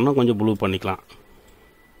அதிகமாக பண்ணணும்னா கொஞ்சம் ப்ளூ பண்ணிக்கலாம்.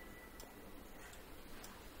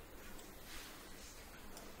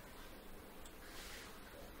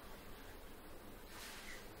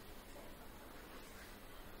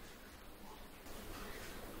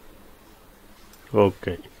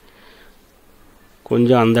 ஓகே,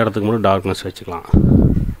 கொஞ்சம் அந்த இடத்துக்கு மட்டும் டார்க்னஸ் வச்சுக்கலாம்.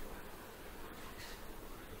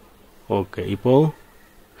 ஓகே, இப்போது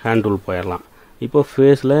ஹேண்ட் டூல் போயிடலாம். இப்போ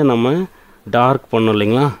ஃபேஸில் நம்ம டார்க் பண்ணோம்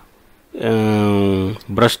இல்லைங்களா,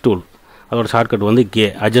 ப்ரஷ் டூல், அதோட ஷார்ட்கட் வந்து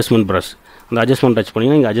அட்ஜஸ்ட்மெண்ட் ப்ரஷ். அந்த அட்ஜஸ்ட்மெண்ட் டச்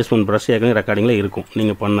பண்ணிங்கன்னா இங்கே அட்ஜஸ்ட்மெண்ட் ப்ரஷ் ஏற்கனவே ரெக்கார்டிங்கில் இருக்கும்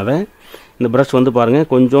நீங்கள் பண்ணதை. இந்த ப்ரஷ் வந்து பாருங்கள்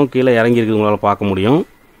கொஞ்சம் கீழே இறங்கியிருக்கு, உங்களால் பார்க்க முடியும்.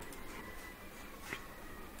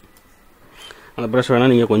 அந்த ப்ரஷ்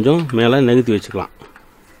வேணால் நீங்கள் கொஞ்சம் மேலே நெகுத்தி வச்சுக்கலாம்.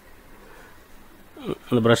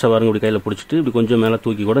 அந்த ப்ரஷ்ஷை பாருங்கள் இப்படி கையில் பிடிச்சிட்டு இப்படி கொஞ்சம் மேலே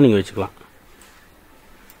தூக்கி கூட நீங்கள் வச்சுக்கலாம்.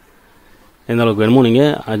 எந்த அளவுக்கு வேணுமோ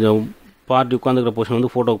நீங்கள் அது பார்ட்டி உட்காந்துக்கிற பொசிஷன்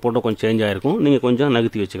வந்து ஃபோட்டோ கொஞ்சம் சேஞ்ச் ஆகிருக்கும், நீங்கள் கொஞ்சம்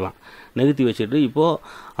நகர்த்தி வச்சுக்கலாம். நகர்த்தி வச்சுட்டு இப்போது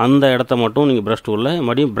அந்த இடத்த மட்டும் நீங்கள் ப்ரஷ் டூலில்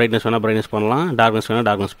மறுபடியும் பிரைட்னஸ் வேணால் பிரைட்னஸ் பண்ணலாம், டார்க்னஸ் வேணால்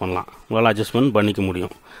டார்க்னஸ் பண்ணலாம். உங்களால் அட்ஜஸ்ட்மெண்ட் பண்ணிக்க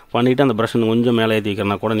முடியும். பண்ணிவிட்டு அந்த ப்ரஷ் கொஞ்சம் மேலே ஏற்றி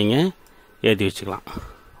வைக்கிறனா கூட நீங்கள் ஏற்றி வச்சுக்கலாம்.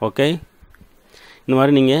 ஓகே, இந்த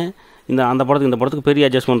மாதிரி நீங்கள் இந்த படத்துக்கு பெரிய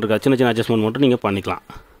அட்ஜஸ்ட்மெண்ட் இருக்காது, சின்ன சின்ன அட்ஜஸ்ட்மெண்ட் மட்டும் நீங்கள் பண்ணிக்கலாம்.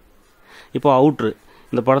 இப்போ அவுட்ரு,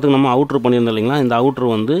 இந்த படத்துக்கு நம்ம அவுட்ரு பண்ணியிருந்தோம் இல்லைங்களா, இந்த அவுட்ரு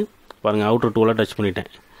வந்து பாருங்கள், அவுட்ரு டூலை டச் பண்ணிட்டேன்.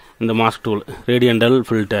 இந்த மாஸ்க் டூல் ரேடியண்டல்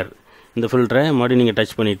ஃபில்டர், இந்த ஃபில்டரை மறுபடியும் நீங்கள்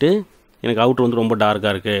டச் பண்ணிவிட்டு எனக்கு அவுட்ரு வந்து ரொம்ப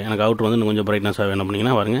டார்க்காக இருக்குது, எனக்கு அவுட்ரு வந்து இன்னும் கொஞ்சம் பிரைட்னஸாக வேணும்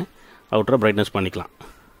அப்படிங்கன்னா பாருங்கள், அவுட்டரை பிரைட்னஸ் பண்ணிக்கலாம்.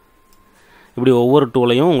 இப்படி ஒவ்வொரு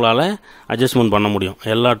டூலையும் உங்களால் அட்ஜஸ்ட்மெண்ட் பண்ண முடியும்.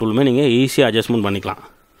 எல்லா டூலுமே நீங்கள் ஈஸியாக அட்ஜஸ்ட்மெண்ட் பண்ணிக்கலாம்.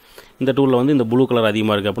 இந்த டூலில் வந்து இந்த ப்ளூ கலர்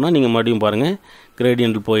அதிகமாக இருக்குது அப்படின்னா நீங்கள் மறுபடியும் பாருங்கள்,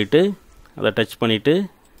 கிரேடியன்ட்டில் போயிட்டு அதை டச் பண்ணிவிட்டு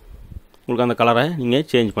உங்களுக்கு அந்த கலரை நீங்கள்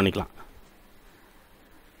சேஞ்ச் பண்ணிக்கலாம்.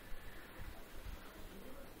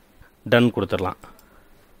 டன் கொடுத்துடலாம்.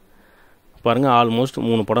 பாருங்கள், ஆல்மோஸ்ட்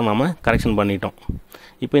 3 படம் நாம் கரெக்ஷன் பண்ணிட்டோம்.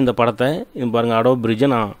 இப்போ இந்த படத்தை பாருங்கள், அடோப் பிரிட்ஜை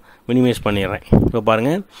நான் மினிமைஸ் பண்ணிடுறேன். இப்போ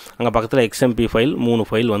பாருங்கள், அங்கே பக்கத்தில் XMP ஃபைல் 3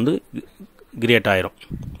 ஃபைல் வந்து கிரியேட் ஆகிரும்,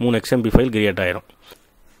 3 XMP ஃபைல் கிரியேட் ஆகிரும்.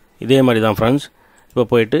 இதே மாதிரி தான் ஃப்ரெண்ட்ஸ். இப்போ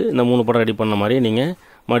போயிட்டு இந்த 3 படம் ரெடி பண்ண மாதிரி நீங்கள்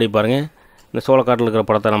மறுபடியும் பாருங்கள், இந்த சோளக்காட்டில் இருக்கிற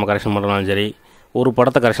படத்தை நம்ம கரெக்ஷன் பண்ணுறனாலும் சரி, ஒரு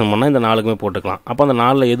படத்தை கரெக்ஷன் பண்ணால் இந்த 4க்குமே போட்டுக்கலாம். அப்போ அந்த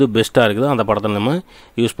 4ல் எது பெஸ்ட்டாக இருக்குதோ அந்த படத்தை நம்ம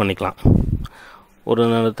யூஸ் பண்ணிக்கலாம். ஒரு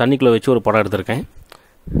தண்ணிக்குள்ளே வச்சு ஒரு படம் எடுத்திருக்கேன்,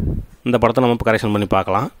 இந்த படத்தை நம்ம இப்போ கரெக்ஷன் பண்ணி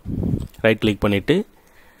பார்க்கலாம். ரைட் கிளிக் பண்ணிவிட்டு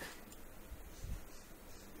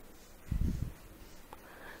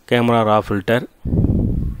கேமரா ரா ஃபில்டர்,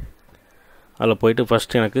 அதில் போயிட்டு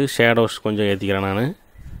ஃபஸ்ட்டு எனக்கு ஷேடோஸ் கொஞ்சம் ஏற்றிக்கிறேன். நான்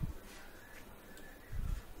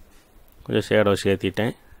கொஞ்சம் ஷேடோஸ்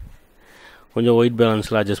ஏற்றிட்டேன். கொஞ்சம் ஒயிட்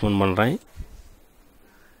பேலன்ஸில் அட்ஜஸ்ட்மெண்ட் பண்ணுறேன்.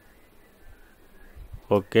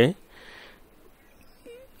 ஓகே.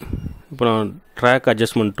 இப்போ நான் ட்ராக்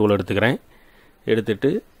அட்ஜஸ்ட்மெண்ட் டூல் எடுத்துக்கிறேன். எடுத்துகிட்டு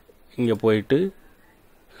இங்கே போயிட்டு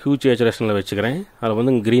ஹியூ சேச்சுரேஷனில் வச்சுக்கிறேன். அதில்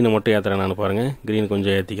வந்து க்ரீனை மட்டும் ஏற்றுறேன் நான். பாருங்கள், க்ரீன்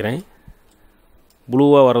கொஞ்சம் ஏற்றிக்கிறேன்.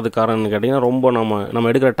 ப்ளூவாக வர்றதுக்கு காரணம்னு கேட்டிங்கன்னா ரொம்ப நம்ம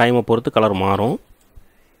எடுக்கிற டைமை பொறுத்து கலர் மாறும்.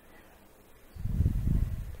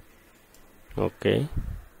 ஓகே.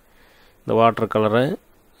 இந்த வாட்டர் கலரை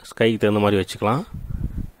ஸ்கைக்கு தகுந்த மாதிரி வச்சுக்கலாம்.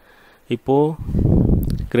 இப்போது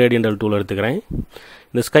கிரேடியன்டல் டூல் எடுத்துக்கிறேன்.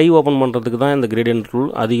 இந்த ஸ்கை ஓப்பன் பண்ணுறதுக்கு தான் இந்த கிரேடியன்ட் டூல்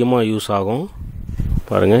அதிகமாக யூஸ் ஆகும்.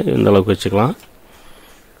 பாருங்கள், இந்த அளவுக்கு வச்சுக்கலாம்.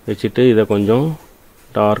 வச்சுட்டு இதை கொஞ்சம்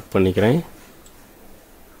டார்க் பண்ணிக்கிறேன்.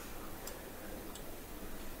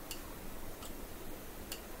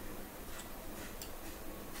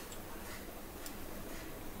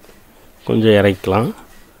 கொஞ்சம் இறக்கலாம்.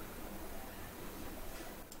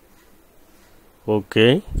 ஓகே.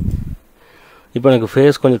 இப்போ எனக்கு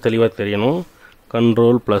ஃபேஸ் கொஞ்சம் தெளிவாக தெரியணும்.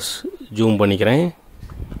 கண்ட்ரோல் ப்ளஸ் ஜூம் பண்ணிக்கிறேன்.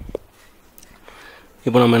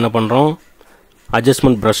 இப்போ நம்ம என்ன பண்ணுறோம்,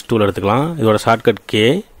 அட்ஜஸ்ட்மெண்ட் ப்ரஷ் டூல் எடுத்துக்கலாம். இதோட ஷார்ட்கட் கே.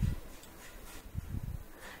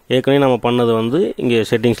 ஏற்கனவே நம்ம பண்ணது வந்து இங்கே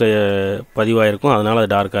செட்டிங்ஸில் பதிவாயிருக்கும், அதனால்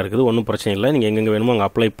அது டார்க்காக இருக்குது. ஒன்றும் பிரச்சனை இல்லை. நீங்கள் எங்கெங்கே வேணுமோ அங்கே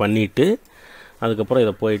அப்ளை பண்ணிவிட்டு அதுக்கப்புறம்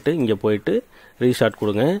இதை போயிட்டு இங்கே போயிட்டு ரீஸ்டார்ட்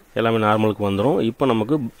கொடுங்க. எல்லாமே நார்மலுக்கு வந்துடும். இப்போ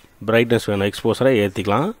நமக்கு பிரைட்னஸ் வேணும், எக்ஸ்போசரை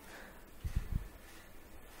ஏற்றிக்கலாம்.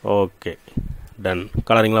 Okay, ton.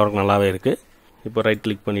 கலரிங்லாம் அவருக்கு நல்லாவே இருக்குது. இப்போ ரைட்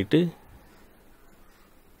கிளிக் பண்ணிவிட்டு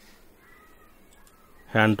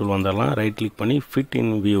ஹேண்ட் டூல் வந்துடலாம். ரைட் கிளிக் பண்ணி ஃபிட்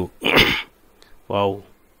இன் வியூ. வாவ்.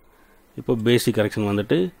 இப்போ பேசிக் கரெக்ஷன்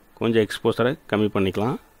வந்துட்டு கொஞ்சம் எக்ஸ்போசரை கம்மி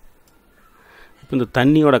பண்ணிக்கலாம். இப்போ இந்த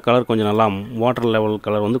தண்ணியோட கலர் கொஞ்சம் நல்லா வாட்டர் லெவல்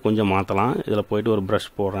கலர் வந்து கொஞ்சம் மாற்றலாம். இதில் போய்ட்டு ஒரு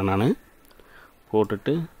ப்ரஷ் போடுறேன் நான்.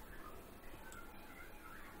 போட்டுட்டு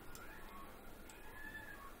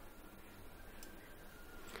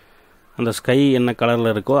அந்த ஸ்கை என்ன கலரில்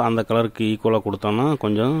இருக்கோ அந்த கலருக்கு ஈக்குவலாக கொடுத்தோன்னா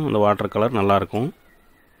கொஞ்சம் அந்த வாட்டர் கலர் நல்லாயிருக்கும்.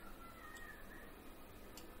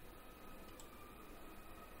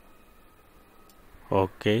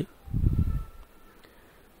 ஓகே.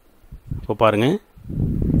 இப்போ பாருங்கள்,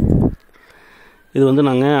 இது வந்து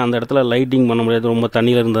நாங்கள் அந்த இடத்துல லைட்டிங் பண்ண முடியாது, ரொம்ப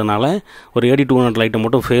தண்ணியில் இருந்ததுனால ஒரு 8200 லைட்டை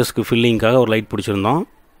மட்டும் ஃபேஸ்க்கு ஃபில்லிங்காக ஒரு லைட் பிடிச்சிருந்தோம்.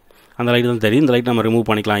 அந்த லைட் தான் தெரியும். இந்த லைட் நம்ம ரிமூவ்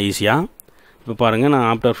பண்ணிக்கலாம் ஈஸியாக. இப்போ பாருங்கள், நான்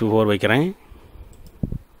ஆஃப்டர் 4 வைக்கிறேன்.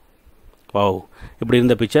 வாவ், இப்படி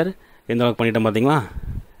இருந்த பிக்சர் எந்த அளவுக்கு பண்ணிட்டேன் பார்த்தீங்களா?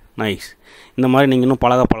 நைஸ். இந்த மாதிரி நீங்கள் இன்னும்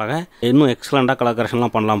பழக இன்னும் எக்ஸலண்ட்டாக கலர்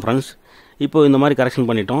கரெக்ஷன்லாம் பண்ணலாம் ஃப்ரெண்ட்ஸ். இப்போது இந்த மாதிரி கரெக்ஷன்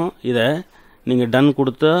பண்ணிட்டோம். இதை நீங்கள் டன்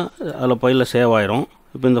கொடுத்தா அதில் ஃபைலில் சேவ் ஆயிரும்.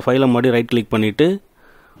 இப்போ இந்த ஃபைலை மறுபடியும் ரைட் கிளிக் பண்ணிவிட்டு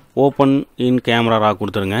ஓப்பன் இன் கேமரா ரா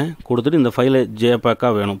கொடுத்துருங்க. கொடுத்துட்டு இந்த ஃபைலை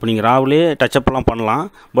ஜேபேக்காக வேணும். இப்போ நீங்கள் ராவிலே டச்சப்லாம் பண்ணலாம்.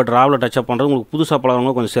 பட் ராவில் டச்சப் பண்ணுறது உங்களுக்கு புதுசாக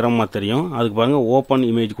பழகிறவங்க கொஞ்சம் சிரமமாக தெரியும். அதுக்கு பாருங்கள், ஓப்பன்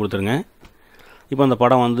இமேஜ் கொடுத்துருங்க. இப்போ அந்த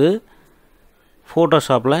படம் வந்து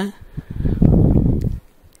ஃபோட்டோஷாப்பில்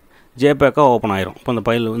ஜேபேக்காக ஓப்பன் ஆயிரும். இப்போ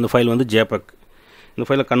இந்த ஃபைல் வந்து ஜேபேக். இந்த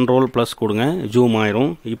ஃபைலை கண்ட்ரோல் ப்ளஸ் கொடுங்க, ஜூம்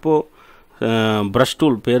ஆயிரும். இப்போது ப்ரஷ்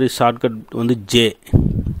டூல் பேர் ஷார்ட்கட் வந்து ஜே.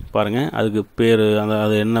 பாருங்கள், அதுக்கு பேர்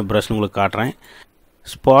அது என்ன ப்ரஷ்னு உங்களுக்கு காட்டுறேன்.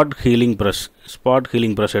 ஸ்பாட் ஹீலிங்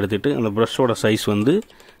ப்ரஷ் எடுத்துகிட்டு அந்த ப்ரஷ்ஷோட சைஸ் வந்து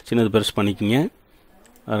சின்னது பெருசு பண்ணிக்கிங்க.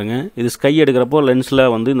 பாருங்க, இது ஸ்கை எடுக்கிறப்போ லென்ஸில்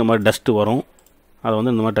வந்து இந்த மாதிரி டஸ்ட்டு வரும். அதை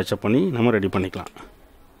வந்து இந்த மாதிரி டச்சப் பண்ணி நம்ம ரெடி பண்ணிக்கலாம்.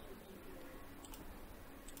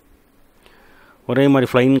 ஒரே மாதிரி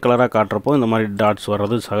ஃப்ளைன் கலராக காட்டுறப்போ இந்த மாதிரி டாட்ஸ்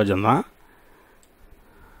வர்றது சகஜம்தான்.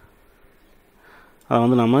 அதை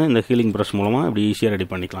வந்து நம்ம இந்த ஹீலிங் ப்ரஷ் மூலமாக இப்படி ஈஸியாக ரெடி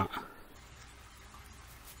பண்ணிக்கலாம்.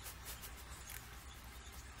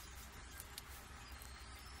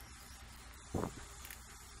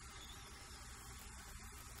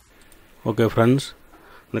 ஓகே ஃப்ரெண்ட்ஸ்,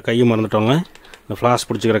 இந்த கையை மறந்துட்டோங்க. இந்த ஃப்ளாஷ்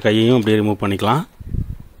பிடிச்சிக்கிற கையையும் அப்படியே ரிமூவ் பண்ணிக்கலாம்.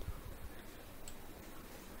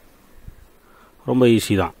 ரொம்ப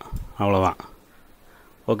ஈஸி தான், அவ்வளோதான்.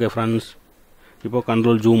 ஓகே ஃப்ரெண்ட்ஸ், இப்போது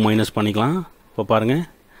கண்ட்ரோல் ஜூம் மைனஸ் பண்ணிக்கலாம். இப்போ பாருங்கள்,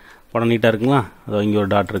 படம் நீட்டாக இருக்குங்களா? அதோ இங்கே ஒரு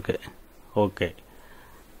டாட் இருக்குது. Okay,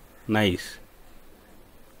 nice.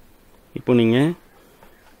 இப்போ நீங்கள்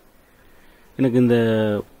எனக்கு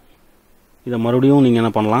இதை மறுபடியும் நீங்கள்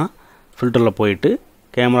என்ன பண்ணலாம், ஃபில்டரில் போயிட்டு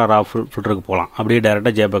கேமரா ரா ஃபில்டருக்கு போகலாம். அப்படியே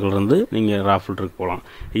டேரெக்டாக ஜேபேக்கிலேருந்து நீங்கள் ரா ஃபில்டருக்கு போகலாம்.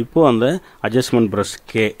 இப்போது அந்த அட்ஜஸ்ட்மெண்ட் ப்ரஷ்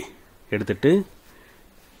கே எடுத்துகிட்டு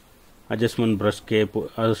அட்ஜஸ்ட்மெண்ட் ப்ரஷ் கே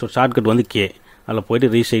அது ஷார்ட்கட் வந்து கே, அதில் போய்ட்டு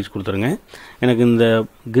ரீசைஸ் கொடுத்துருங்க. எனக்கு இந்த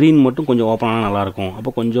க்ரீன் மட்டும் கொஞ்சம் ஓப்பன் ஆனால் நல்லாயிருக்கும்.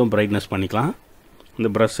 அப்போ கொஞ்சம் பிரைட்னஸ் பண்ணிக்கலாம்.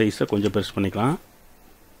 இந்த ப்ரஷ் சைஸை கொஞ்சம் பெருசு பண்ணிக்கலாம்.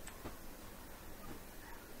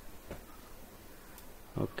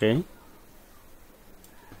 Okay,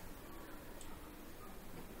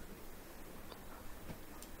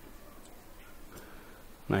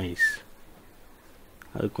 nice.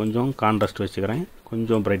 அது கொஞ்சம் கான்ட்ராஸ்ட் வச்சுக்கிறேன்,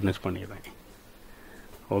 கொஞ்சம் பிரைட்னஸ் பண்ணிடுறேன்.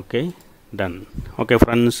 Okay, ton. ஓகே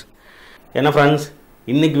ஃப்ரெண்ட்ஸ், என்ன ஃப்ரெண்ட்ஸ்,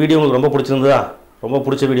 இன்றைக்கி வீடியோ உங்களுக்கு ரொம்ப பிடிச்சிருந்ததா? ரொம்ப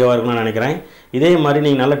பிடிச்ச வீடியோவாக இருக்கும்னு நான் நினைக்கிறேன். இதே மாதிரி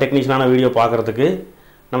நீங்கள் நல்ல டெக்னீஷியனான வீடியோ பார்க்குறதுக்கு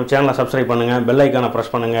நம்ம சேனலை சப்ஸ்கிரைப் பண்ணுங்கள், பெல் ஐக்கானை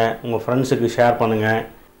ப்ரெஸ் பண்ணுங்கள், உங்கள் ஃப்ரெண்ட்ஸுக்கு ஷேர் பண்ணுங்கள்.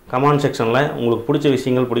 கமெண்ட் செக்ஷனில் உங்களுக்கு பிடிச்ச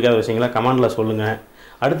விஷயங்கள் பிடிக்காத விஷயங்களை கமெண்டில் சொல்லுங்கள்.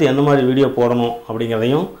 அடுத்து எந்த மாதிரி வீடியோ போடணும்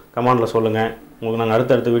அப்படிங்கிறதையும் கமெண்டில் சொல்லுங்கள். உங்களுக்கு நாங்கள்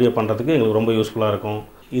அடுத்தடுத்த வீடியோ பண்ணுறதுக்கு எங்களுக்கு ரொம்ப யூஸ்ஃபுல்லாக இருக்கும்.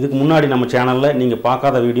 இதுக்கு முன்னாடி நம்ம சேனலில் நீங்கள்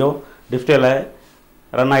பார்க்காத வீடியோ டிஸ்பிளேல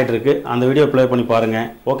ரன் ஆகிட்டு இருக்கு. அந்த வீடியோ ப்ளே பண்ணி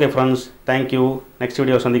பாருங்கள். Okay friends, thank you. Next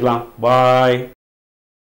video சந்திக்கலாம். பாய்.